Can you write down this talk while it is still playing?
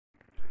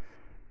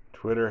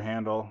Twitter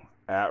handle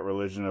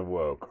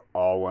 @religionofwoke,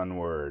 all one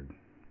word.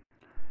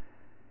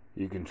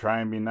 You can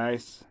try and be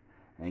nice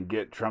and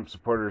get Trump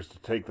supporters to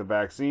take the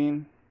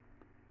vaccine,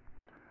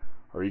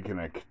 or you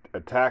can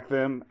attack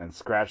them and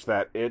scratch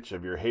that itch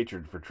of your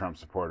hatred for Trump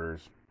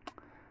supporters.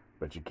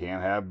 But you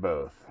can't have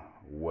both.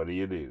 What do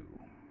you do?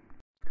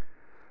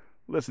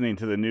 Listening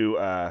to the new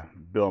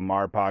Bill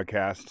Maher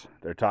podcast,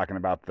 they're talking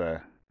about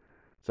the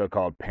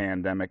so-called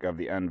pandemic of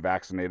the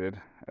unvaccinated,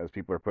 as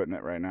people are putting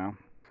it right now.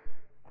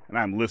 And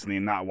I'm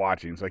listening, not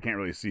watching, so I can't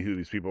really see who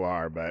these people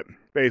are. But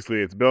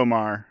basically, it's Bill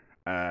Maher,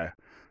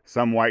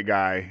 some white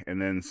guy, and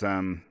then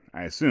some,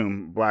 I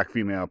assume, black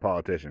female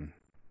politician.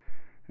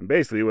 And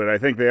basically, what I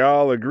think they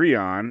all agree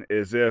on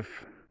is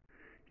if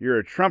you're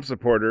a Trump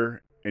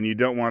supporter and you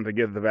don't want to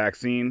get the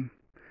vaccine,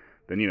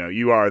 then,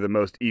 you are the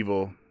most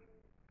evil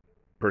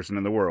person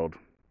in the world.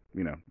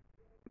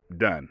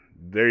 Done.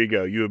 There you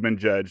go. You have been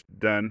judged.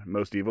 Done.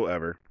 Most evil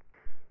ever.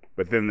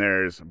 But then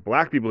there's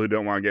black people who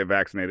don't want to get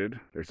vaccinated.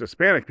 There's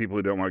Hispanic people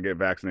who don't want to get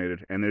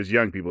vaccinated. And there's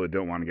young people who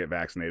don't want to get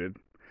vaccinated.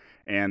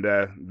 And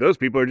those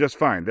people are just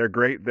fine. They're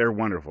great. They're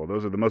wonderful.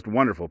 Those are the most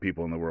wonderful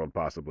people in the world,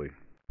 possibly.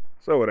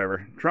 So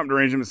whatever. Trump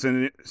derangement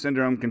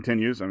syndrome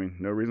continues. I mean,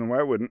 no reason why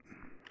it wouldn't.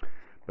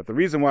 But the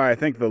reason why I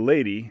think the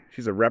lady,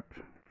 she's a rep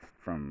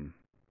from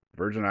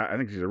I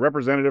think she's a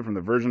representative from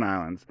the Virgin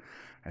Islands.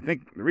 I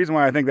think the reason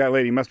why I think that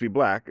lady must be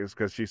black is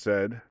because she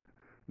said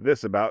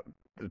this about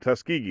the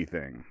Tuskegee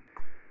thing.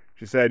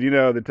 She said,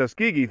 the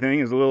Tuskegee thing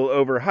is a little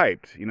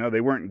overhyped.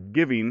 They weren't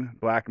giving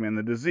black men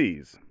the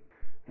disease.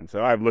 And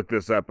so I've looked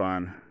this up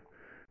on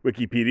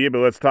Wikipedia, but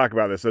let's talk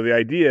about this. So the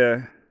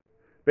idea,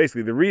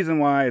 basically the reason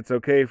why it's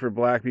okay for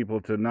black people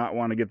to not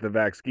want to get the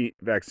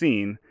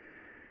vaccine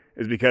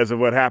is because of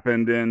what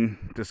happened in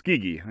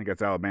Tuskegee. I think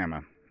that's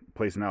Alabama, a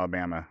place in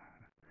Alabama.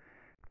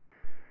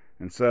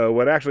 And so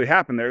what actually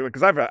happened there,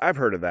 because I've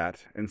heard of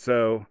that. And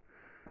so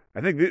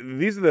I think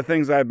these are the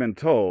things I've been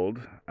told.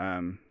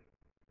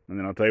 And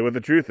then I'll tell you what the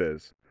truth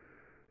is.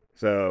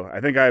 So I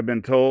think I've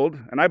been told,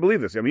 and I believe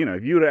this. I mean,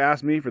 if you would have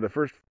asked me for the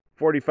first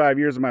 45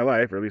 years of my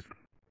life, or at least,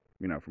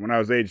 from when I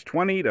was age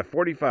 20 to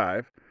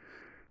 45,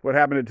 what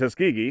happened at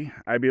Tuskegee,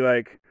 I'd be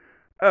like,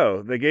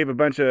 oh, they gave a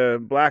bunch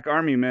of black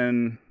army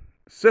men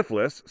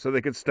syphilis so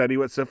they could study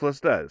what syphilis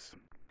does.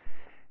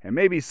 And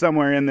maybe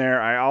somewhere in there,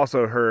 I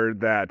also heard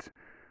that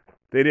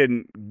they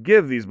didn't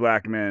give these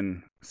black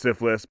men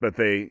syphilis, but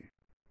they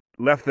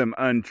left them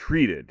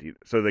untreated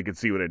so they could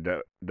see what it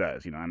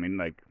does.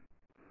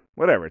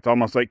 Whatever. It's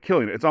almost like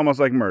killing it. It's almost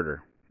like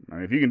murder. I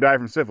mean, if you can die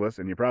from syphilis,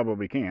 and you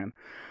probably can,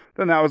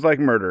 then that was like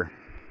murder.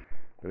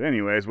 But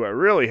anyways, what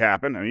really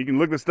happened, you can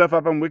look this stuff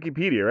up on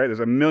Wikipedia, right? There's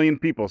a million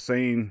people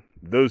saying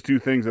those two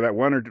things, that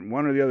one or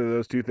the other of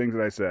those two things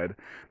that I said.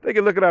 They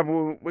can look it up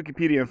on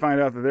Wikipedia and find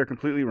out that they're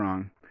completely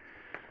wrong.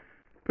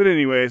 But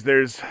anyways,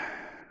 there's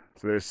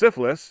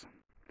syphilis,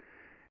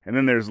 and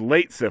then there's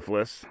late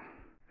syphilis,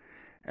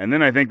 and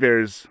then I think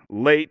there's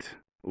late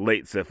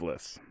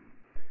syphilis.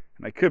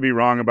 And I could be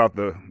wrong about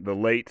the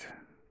late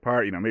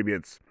part. Maybe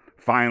it's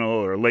final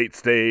or late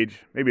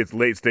stage. Maybe it's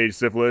late stage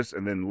syphilis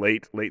and then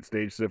late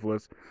stage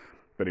syphilis.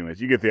 But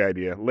anyways, you get the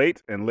idea.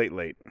 Late and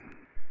late.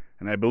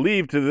 And I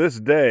believe to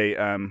this day,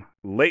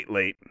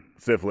 late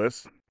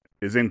syphilis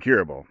is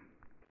incurable.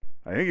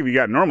 I think if you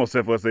got normal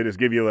syphilis, they just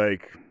give you an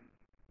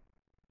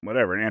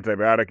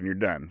antibiotic and you're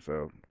done.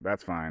 So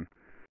that's fine.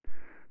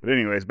 But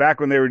anyways,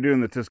 back when they were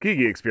doing the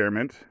Tuskegee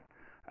experiment,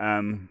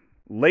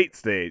 late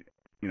stage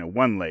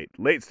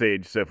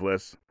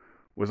syphilis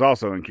was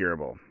also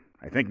incurable.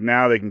 I think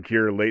now they can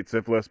cure late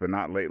syphilis, but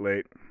not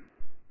late.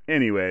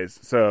 Anyways,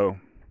 so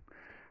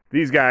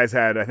these guys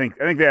had, I think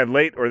they had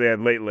late or they had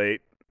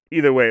late.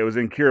 Either way, it was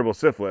incurable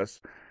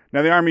syphilis.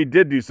 Now, the Army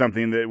did do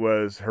something that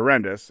was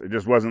horrendous. It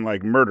just wasn't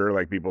like murder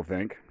like people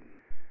think.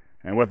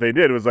 And what they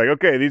did was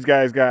okay, these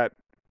guys got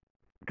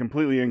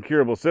completely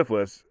incurable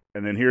syphilis,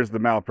 and then here's the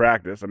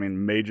malpractice.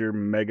 Major,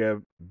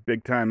 mega,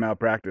 big-time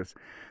malpractice.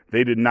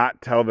 They did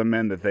not tell the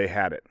men that they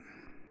had it.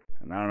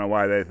 And I don't know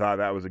why they thought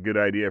that was a good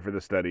idea for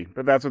the study,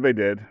 but that's what they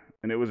did,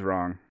 and it was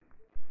wrong.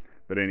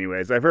 But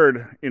anyways, I've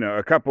heard,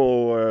 a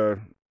couple,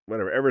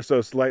 ever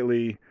so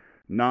slightly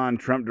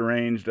non-Trump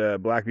deranged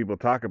black people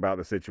talk about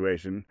the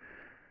situation.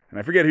 And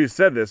I forget who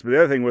said this, but the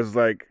other thing was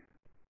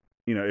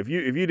if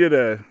you did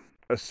a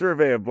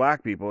survey of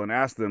black people and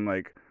asked them,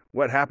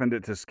 what happened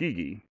at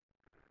Tuskegee,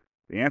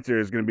 the answer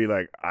is going to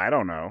be I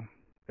don't know.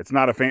 It's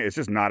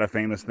just not a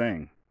famous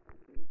thing.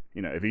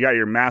 If you got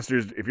your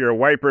master's, if you're a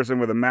white person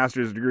with a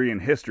master's degree in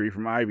history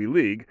from Ivy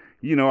League,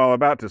 you know all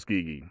about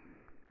Tuskegee.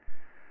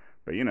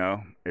 But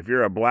if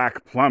you're a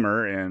black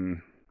plumber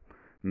in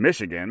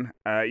Michigan,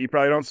 you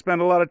probably don't spend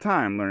a lot of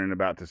time learning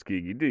about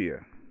Tuskegee, do you?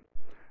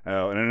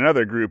 Oh, and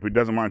another group who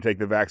doesn't want to take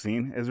the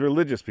vaccine is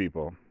religious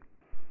people.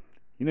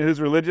 You know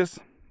who's religious?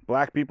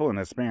 Black people and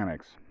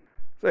Hispanics.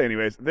 So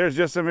anyways, there's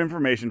just some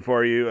information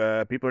for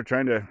you. People are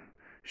trying to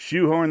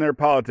shoehorn their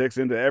politics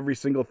into every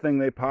single thing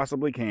they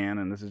possibly can,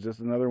 and this is just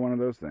another one of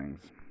those things.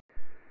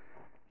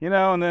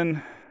 And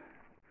then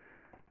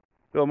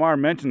Bill Maher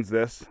mentions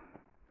this,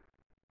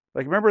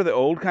 Like, remember the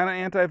old kind of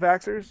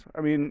anti-vaxxers?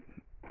 I mean,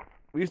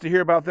 we used to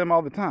hear about them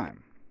all the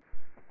time.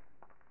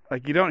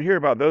 Like, you don't hear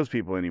about those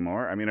people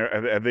anymore. I mean,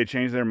 have they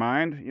changed their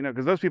mind? You know,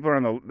 because those people are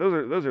on the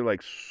those are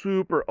like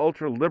super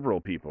ultra liberal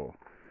people,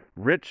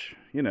 rich,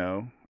 you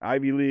know,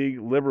 Ivy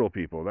League liberal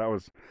people. That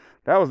was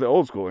the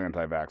old school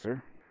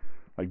anti-vaxxer.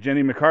 Like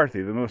Jenny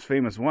McCarthy, the most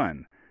famous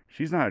one.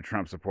 She's not a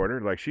Trump supporter.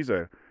 Like, she's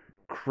a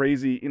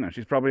crazy, you know,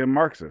 she's probably a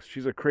Marxist.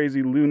 She's a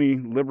crazy loony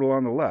liberal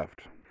on the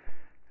left.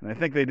 And I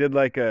think they did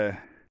like a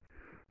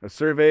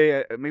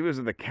survey, maybe it was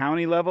at the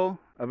county level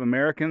of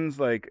Americans.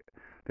 Like,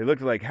 they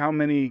looked at like how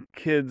many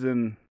kids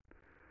in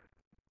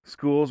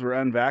schools were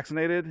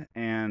unvaccinated,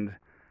 and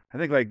I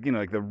think, like, you know,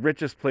 like the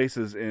richest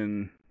places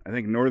in, I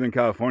think, Northern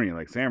California,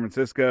 like San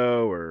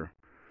Francisco or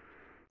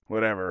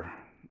whatever,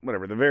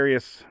 the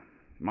various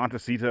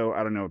Montecito,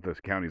 I don't know what those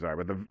counties are,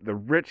 but the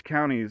rich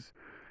counties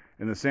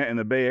in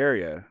the Bay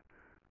Area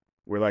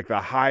were like the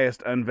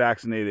highest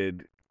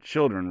unvaccinated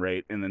children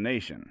rate in the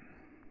nation.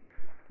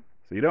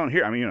 So you don't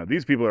hear, I mean, you know,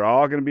 these people are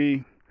all going to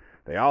be,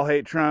 they all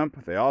hate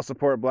Trump, they all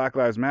support Black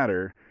Lives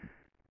Matter,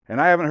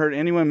 and I haven't heard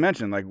anyone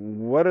mention, like,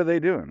 what are they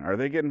doing? Are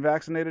they getting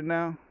vaccinated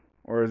now?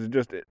 Or is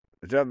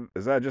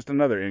that just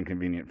another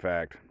inconvenient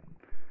fact?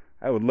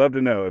 I would love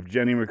to know if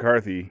Jenny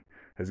McCarthy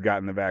has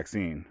gotten the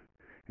vaccine.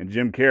 And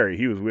Jim Carrey,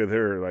 he was with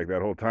her like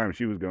that whole time.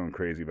 She was going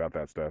crazy about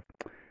that stuff.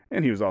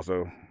 And he was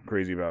also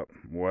crazy about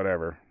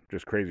whatever,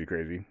 just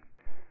crazy.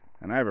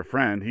 And I have a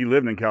friend, he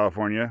lived in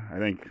California, I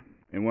think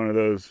in one of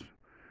those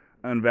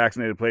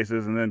unvaccinated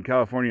places, and then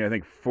California, I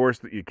think,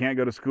 forced that you can't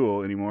go to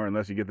school anymore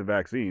unless you get the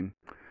vaccine.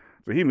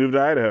 So he moved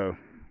to Idaho,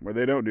 where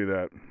they don't do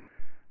that.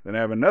 Then I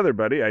have another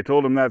buddy, I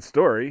told him that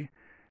story,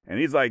 and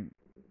he's like,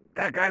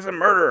 that guy's a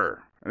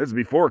murderer. And this is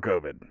before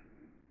COVID.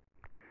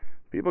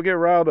 People get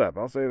riled up,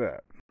 I'll say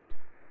that.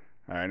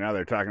 All right, now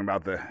they're talking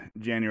about the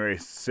January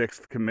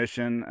 6th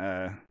Commission.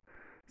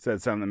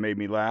 Said something that made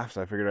me laugh,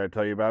 so I figured I'd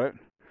tell you about it.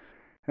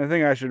 And I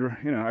think I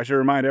should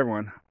remind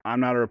everyone,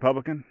 I'm not a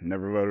Republican,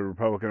 never voted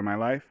Republican in my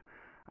life.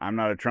 I'm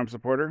not a Trump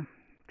supporter.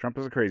 Trump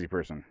is a crazy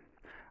person.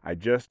 I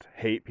just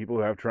hate people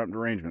who have Trump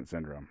derangement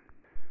syndrome.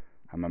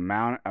 I'm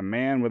a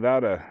man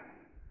without a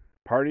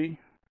party.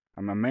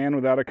 I'm a man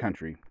without a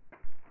country,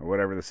 or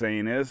whatever the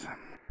saying is.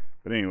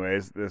 But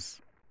anyways,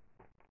 this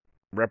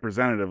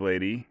representative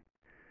lady,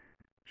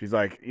 she's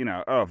like, you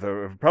know, oh, if the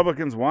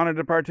Republicans wanted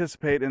to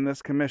participate in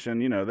this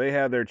commission, you know, they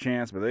had their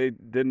chance, but they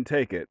didn't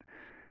take it.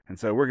 And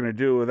so we're going to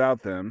do it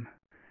without them.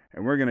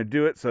 And we're going to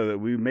do it so that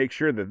we make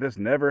sure that this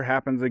never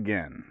happens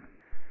again.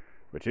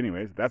 Which,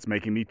 anyways, that's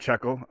making me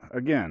chuckle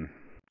again.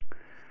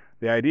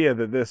 The idea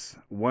that this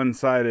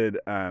one-sided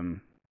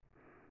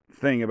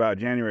thing about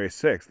January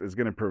 6th is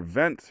going to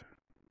prevent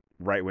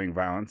right-wing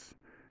violence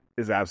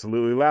is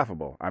absolutely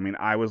laughable. I mean,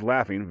 I was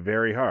laughing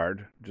very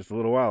hard just a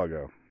little while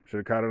ago. Should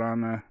have caught it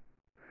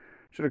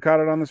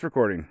on this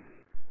recording.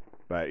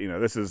 But, you know,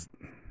 this is,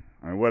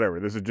 I mean, whatever.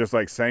 This is just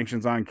like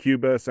sanctions on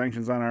Cuba,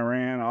 sanctions on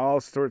Iran, all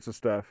sorts of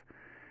stuff.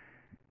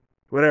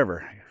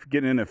 Whatever.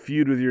 Getting in a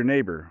feud with your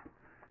neighbor.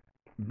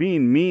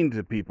 Being mean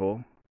to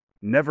people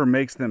never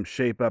makes them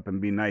shape up and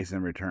be nice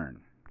in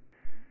return.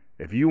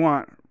 If you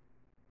want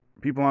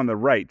people on the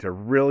right to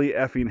really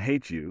effing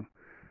hate you,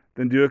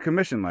 then do a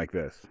commission like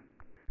this.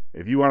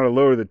 If you want to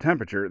lower the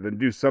temperature, then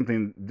do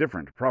something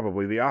different,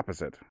 probably the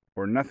opposite,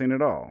 or nothing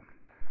at all.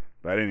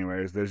 But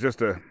anyways, there's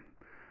just a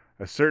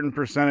certain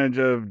percentage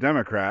of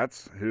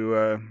Democrats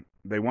who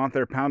they want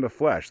their pound of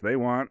flesh. They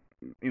want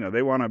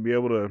to be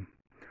able to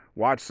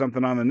watch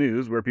something on the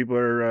news where people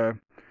are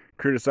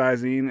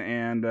criticizing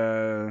and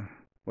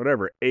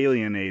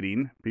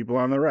alienating people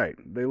on the right.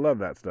 They love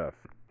that stuff.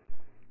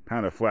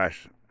 Pound of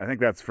flesh. I think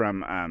that's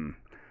from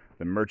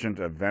The Merchant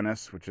of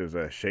Venice, which is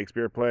a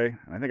Shakespeare play.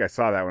 I think I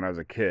saw that when I was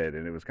a kid,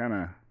 and it was kind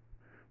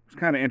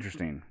of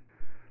interesting.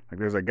 Like,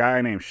 there's a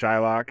guy named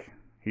Shylock.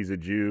 He's a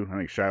Jew. I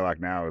think Shylock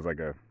now is like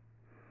a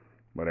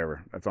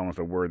whatever. That's almost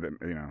a word that,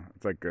 you know,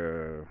 it's like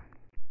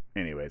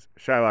anyways,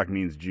 Shylock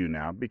means Jew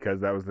now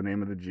because that was the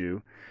name of the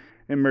Jew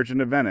in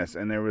Merchant of Venice.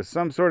 And there was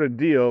some sort of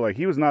deal, like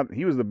he was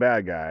the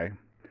bad guy.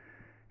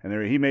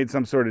 And he made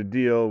some sort of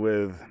deal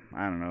with,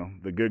 I don't know,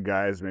 the good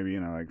guys, maybe, you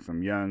know, like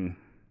some young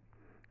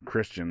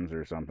Christians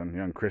or something.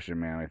 Young Christian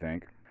man, I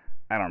think.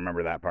 I don't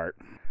remember that part.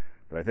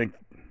 But I think,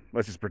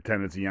 let's just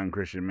pretend it's a young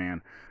Christian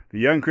man. The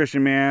young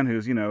Christian man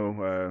who's, you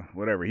know,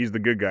 whatever, he's the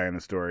good guy in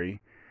the story.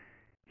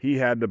 He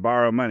had to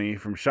borrow money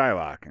from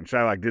Shylock, and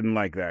Shylock didn't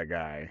like that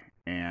guy.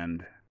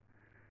 And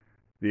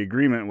the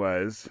agreement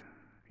was,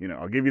 you know,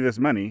 I'll give you this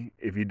money.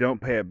 If you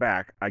don't pay it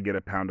back, I get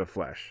a pound of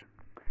flesh.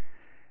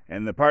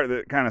 And the part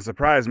that kind of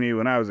surprised me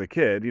when I was a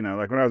kid, you know,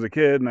 like when I was a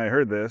kid and I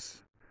heard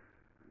this,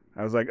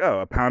 I was like, oh,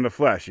 a pound of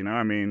flesh, you know,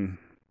 I mean,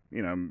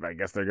 you know, I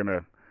guess they're going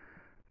to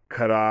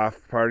cut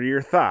off part of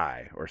your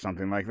thigh or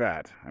something like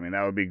that. I mean,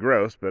 that would be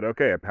gross, but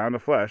okay, a pound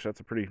of flesh, that's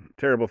a pretty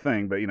terrible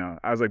thing. But, you know,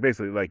 I was like,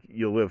 basically, like,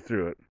 you'll live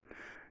through it.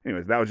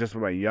 Anyways, that was just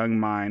what my young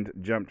mind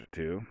jumped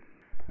to.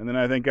 And then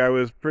I think I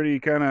was pretty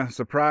kind of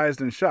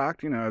surprised and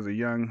shocked, you know, as a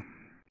young,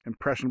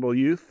 impressionable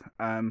youth,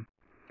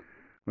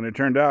 when it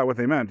turned out what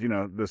they meant,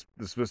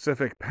 the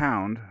specific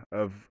pound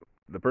of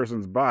the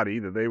person's body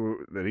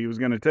that he was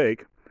going to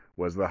take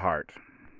was the heart.